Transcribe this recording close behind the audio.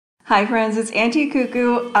Hi friends, it's Auntie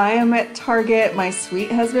Cuckoo. I am at Target. My sweet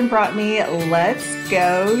husband brought me. Let's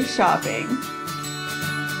go shopping.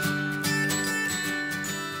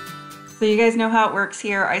 So you guys know how it works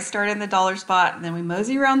here. I start in the dollar spot and then we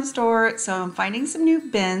mosey around the store. So I'm finding some new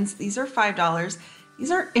bins. These are $5. These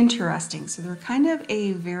are interesting. So they're kind of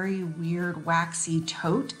a very weird waxy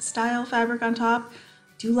tote style fabric on top.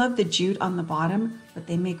 Do love the jute on the bottom, but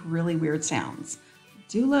they make really weird sounds.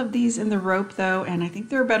 Do love these in the rope though, and I think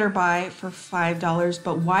they're a better buy for $5,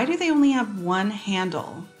 but why do they only have one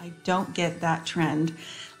handle? I don't get that trend.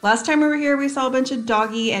 Last time we were here, we saw a bunch of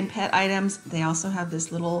doggy and pet items. They also have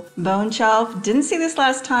this little bone shelf. Didn't see this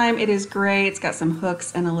last time. It is gray. It's got some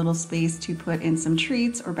hooks and a little space to put in some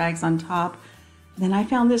treats or bags on top. Then I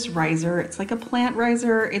found this riser. It's like a plant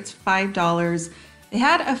riser. It's $5. They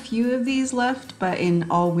had a few of these left, but in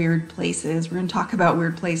all weird places. We're gonna talk about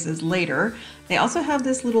weird places later. They also have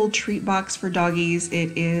this little treat box for doggies.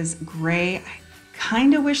 It is gray. I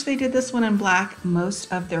kind of wish they did this one in black. Most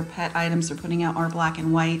of their pet items they're putting out are black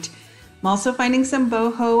and white. I'm also finding some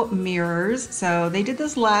boho mirrors. So they did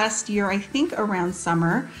this last year, I think around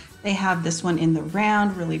summer. They have this one in the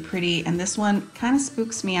round, really pretty. And this one kind of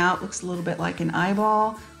spooks me out. Looks a little bit like an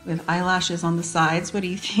eyeball with eyelashes on the sides. What do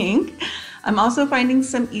you think? I'm also finding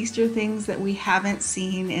some Easter things that we haven't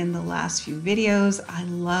seen in the last few videos. I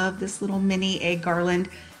love this little mini egg garland.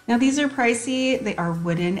 Now these are pricey. They are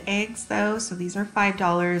wooden eggs though, so these are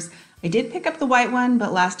 $5. I did pick up the white one,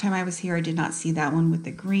 but last time I was here, I did not see that one with the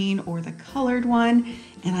green or the colored one.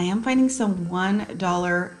 And I am finding some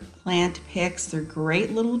 $1 plant picks. They're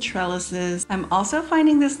great little trellises. I'm also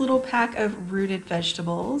finding this little pack of rooted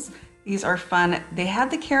vegetables. These are fun. They had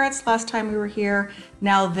the carrots last time we were here.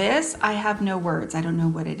 Now this, I have no words. I don't know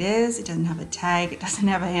what it is. It doesn't have a tag. It doesn't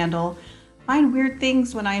have a handle. I find weird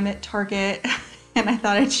things when I'm at Target and I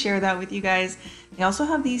thought I'd share that with you guys. They also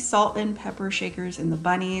have these salt and pepper shakers in the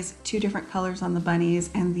bunnies, 2 different colors on the bunnies,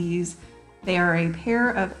 and these, they are a pair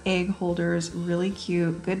of egg holders, really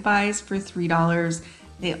cute. Good buys for $3.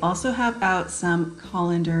 They also have out some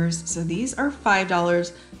colanders. So these are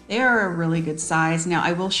 $5. They are a really good size. Now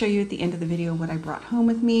I will show you at the end of the video what I brought home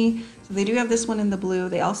with me. So they do have this one in the blue.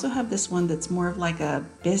 They also have this one that's more of like a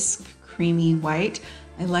bisque creamy white.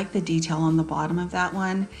 I like the detail on the bottom of that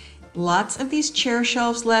one. Lots of these chair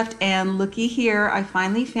shelves left, and looky here, I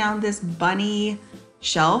finally found this bunny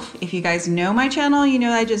shelf. If you guys know my channel, you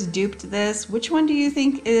know I just duped this. Which one do you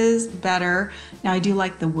think is better? Now I do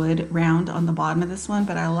like the wood round on the bottom of this one,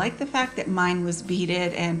 but I like the fact that mine was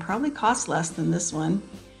beaded and probably cost less than this one.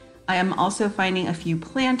 I am also finding a few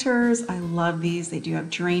planters. I love these. They do have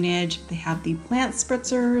drainage. They have the plant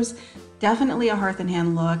spritzers, definitely a hearth and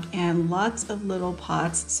hand look, and lots of little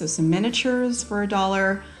pots. So some miniatures for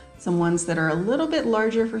 $1, some ones that are a little bit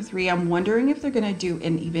larger for $3. I'm wondering if they're gonna do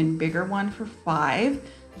an even bigger one for $5.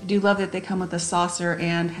 I do love that they come with a saucer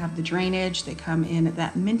and have the drainage. They come in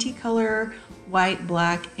that minty color, white,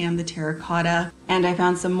 black, and the terracotta. And I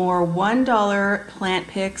found some more $1 plant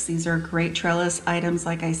picks. These are great trellis items,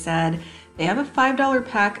 like I said. They have a $5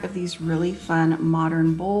 pack of these really fun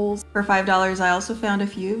modern bowls. For $5, I also found a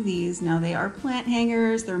few of these. Now they are plant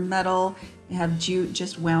hangers, they're metal. They have jute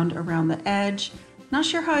just wound around the edge. Not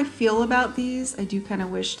sure how I feel about these. I do kind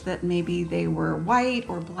of wish that maybe they were white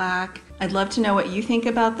or black. I'd love to know what you think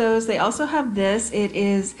about those. They also have this. It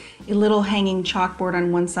is a little hanging chalkboard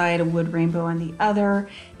on one side, a wood rainbow on the other,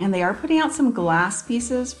 and they are putting out some glass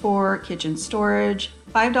pieces for kitchen storage.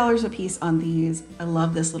 $5 a piece on these. I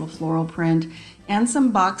love this little floral print. And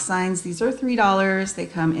some box signs. These are $3. They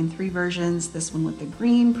come in 3 versions. This one with the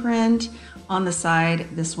green print on the side,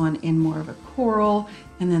 this one in more of a coral,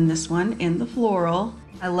 and then this one in the floral.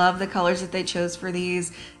 I love the colors that they chose for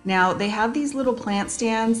these. Now they have these little plant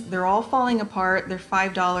stands. They're all falling apart. They're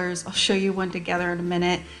 $5. I'll show you one together in a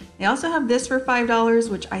minute. They also have this for $5,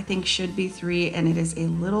 which I think should be $3, and it is a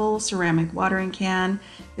little ceramic watering can.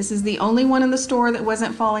 This is the only one in the store that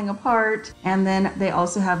wasn't falling apart. And then they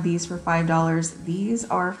also have these for $5. These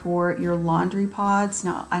are for your laundry pods.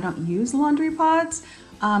 Now I don't use laundry pods.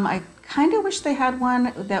 I kind of wish they had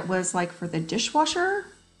one that was like for the dishwasher.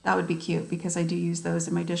 That would be cute because I do use those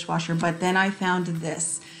in my dishwasher. But then I found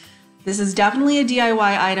this. This is definitely a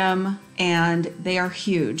DIY item and they are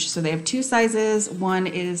huge. So they have 2 sizes. One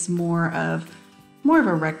is more of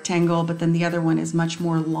a rectangle, but then the other one is much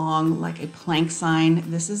more long, like a plank sign.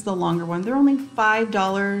 This is the longer one. They're only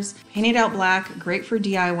 $5, painted out black, great for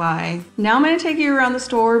DIY. Now I'm gonna take you around the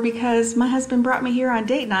store because my husband brought me here on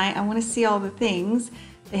date night. I wanna see all the things.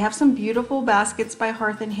 They have some beautiful baskets by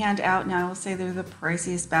Hearth and Hand out. Now I will say they're the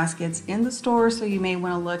priciest baskets in the store, so you may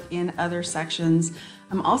want to look in other sections.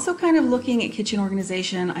 I'm also kind of looking at kitchen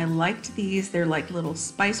organization. I liked these. They're like little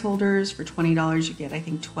spice holders for $20. You get, I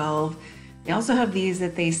think, 12. They also have these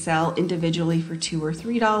that they sell individually for $2 or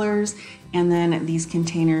 $3. And then these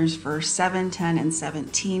containers for $7, $10, and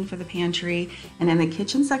 $17 for the pantry. And in the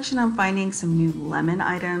kitchen section, I'm finding some new lemon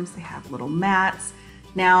items. They have little mats.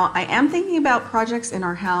 Now, I am thinking about projects in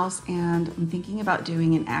our house, and I'm thinking about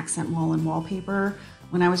doing an accent wall and wallpaper.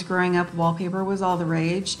 When I was growing up, wallpaper was all the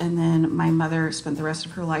rage, and then my mother spent the rest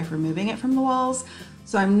of her life removing it from the walls.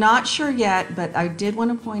 So I'm not sure yet, but I did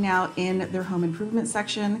want to point out in their home improvement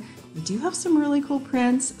section, they do have some really cool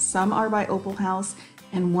prints. Some are by Opal House,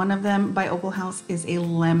 and one of them by Opal House is a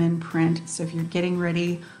lemon print. So if you're getting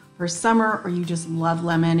ready for summer or you just love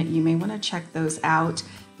lemon, you may want to check those out.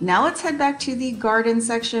 Now let's head back to the garden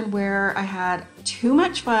section where I had too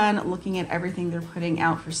much fun looking at everything they're putting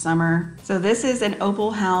out for summer. So this is an Opal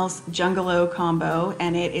House Jungalow combo,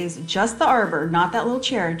 and it is just the arbor, not that little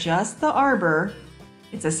chair, just the arbor.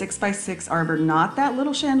 It's a 6x6 arbor, not that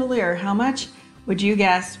little chandelier. How much would you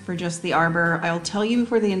guess for just the arbor? I'll tell you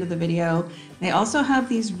before the end of the video. They also have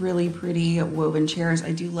these really pretty woven chairs.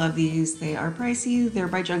 I do love these. They are pricey. They're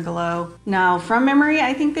by Jungalow. Now, from memory,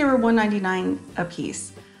 I think they were $1.99 a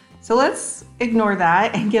piece. So let's ignore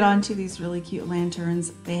that and get on to these really cute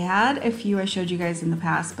lanterns. They had a few I showed you guys in the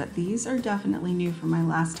past, but these are definitely new from my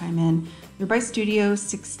last time in. They're by Studio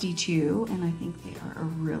 62, and I think they are a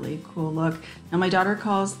really cool look. Now my daughter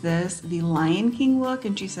calls this the Lion King look,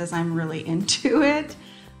 and she says I'm really into it.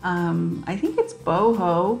 I think it's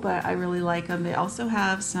boho, but I really like them. They also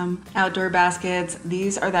have some outdoor baskets.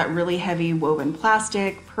 These are that really heavy woven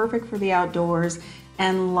plastic, perfect for the outdoors.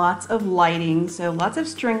 And lots of lighting, so lots of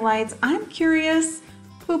string lights. I'm curious,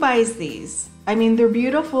 who buys these? I mean, they're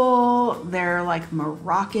beautiful. They're like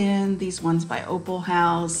Moroccan, these ones by Opal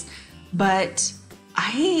House, but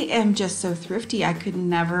I am just so thrifty. I could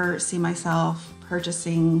never see myself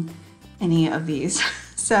purchasing any of these.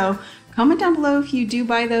 So comment down below if you do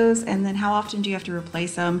buy those, and then how often do you have to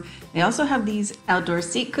replace them. They also have these outdoor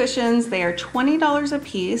seat cushions. They are $20 a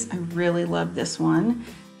piece. I really love this one.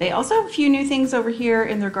 They also have a few new things over here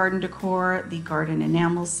in their garden decor, the garden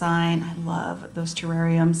enamel sign. I love those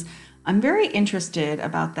terrariums. I'm very interested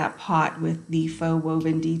about that pot with the faux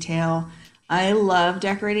woven detail. I love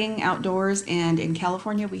decorating outdoors, and in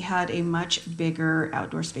California we had a much bigger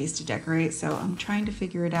outdoor space to decorate, so I'm trying to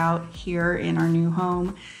figure it out here in our new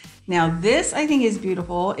home. Now this I think is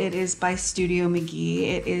beautiful. It is by Studio McGee.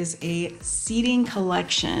 It is a seating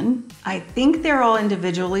collection. I think they're all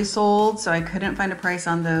individually sold, so I couldn't find a price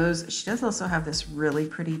on those. She does also have this really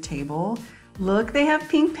pretty table. Look, they have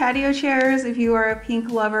pink patio chairs if you are a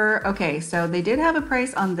pink lover. Okay, so they did have a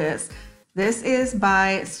price on this. This is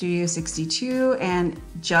by Studio 62, and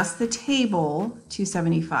just the table,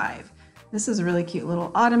 $275. This is a really cute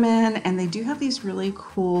little ottoman, and they do have these really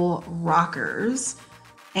cool rockers.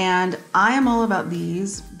 And I am all about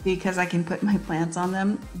these because I can put my plants on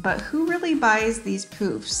them, but who really buys these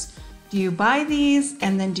poofs? Do you buy these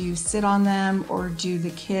and then do you sit on them, or do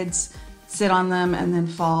the kids sit on them and then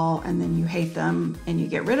fall and then you hate them and you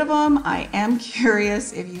get rid of them? I am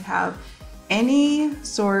curious if you have any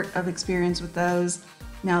sort of experience with those.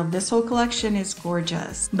 Now this whole collection is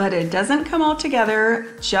gorgeous, but it doesn't come all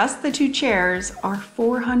together. Just the two chairs are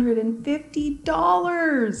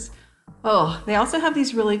 $450. Oh, they also have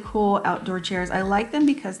these really cool outdoor chairs. I like them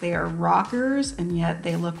because they are rockers and yet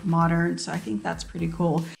they look modern. So I think that's pretty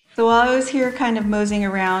cool. So while I was here kind of moseying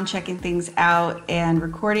around, checking things out and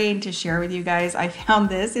recording to share with you guys, I found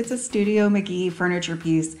this. It's a Studio McGee furniture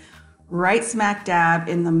piece right smack dab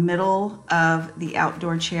in the middle of the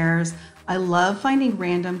outdoor chairs. I love finding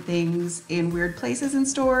random things in weird places in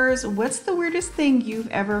stores. What's the weirdest thing you've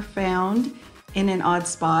ever found in an odd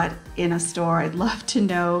spot in a store? I'd love to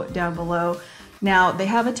know down below. Now they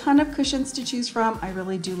have a ton of cushions to choose from. I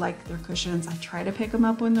really do like their cushions. I try to pick them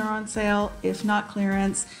up when they're on sale, if not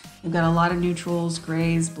clearance. They've got a lot of neutrals,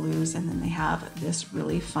 grays, blues, and then they have this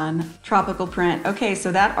really fun tropical print. Okay,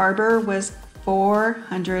 so that arbor was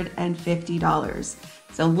 $450.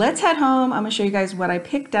 So let's head home. I'm gonna show you guys what I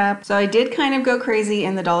picked up. So I did kind of go crazy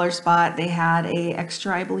in the dollar spot. They had a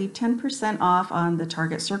extra, I believe 10% off on the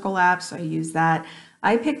Target Circle app, so I used that.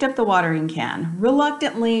 I picked up the watering can,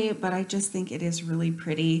 reluctantly, but I just think it is really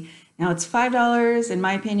pretty. Now it's $5, in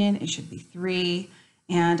my opinion, it should be $3.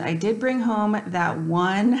 And I did bring home that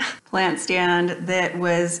one plant stand that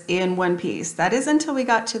was in one piece. That is until we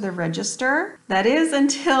got to the register. That is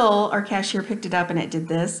until our cashier picked it up and it did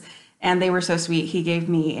this. And they were so sweet. He gave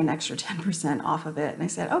me an extra 10% off of it. And I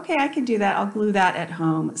said, okay, I can do that. I'll glue that at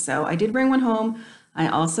home. So I did bring one home. I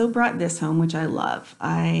also brought this home, which I love.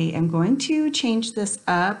 I am going to change this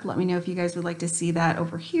up. Let me know if you guys would like to see that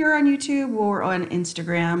over here on YouTube or on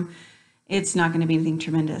Instagram. It's not going to be anything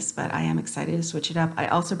tremendous, but I am excited to switch it up. I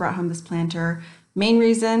also brought home this planter. Main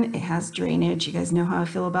reason, it has drainage. You guys know how I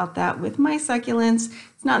feel about that with my succulents.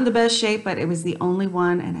 It's not in the best shape, but it was the only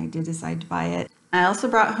one, and I did decide to buy it. I also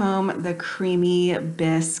brought home the creamy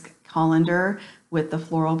bisque colander with the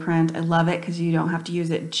floral print. I love it because you don't have to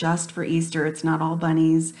use it just for Easter. It's not all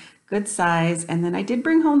bunnies. Good size. And then I did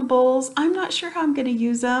bring home the bowls. I'm not sure how I'm going to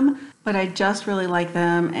use them, but I just really like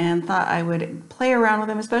them and thought I would play around with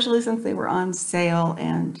them, especially since they were on sale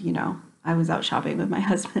and, you know, I was out shopping with my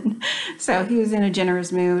husband, so he was in a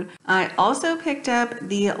generous mood. I also picked up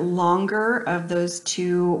the longer of those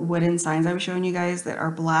two wooden signs I was showing you guys that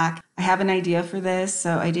are black. I have an idea for this,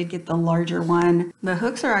 so I did get the larger one. The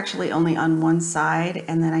hooks are actually only on one side,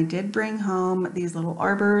 and then I did bring home these little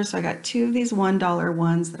arbors. So I got two of these $1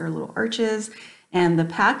 ones that are little arches, and the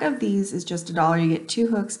pack of these is just $1. You get two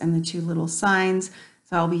hooks and the two little signs.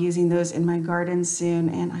 So I'll be using those in my garden soon,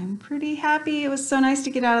 and I'm pretty happy. It was so nice to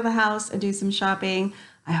get out of the house and do some shopping.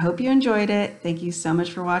 I hope you enjoyed it. Thank you so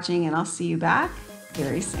much for watching, and I'll see you back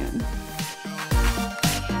very soon.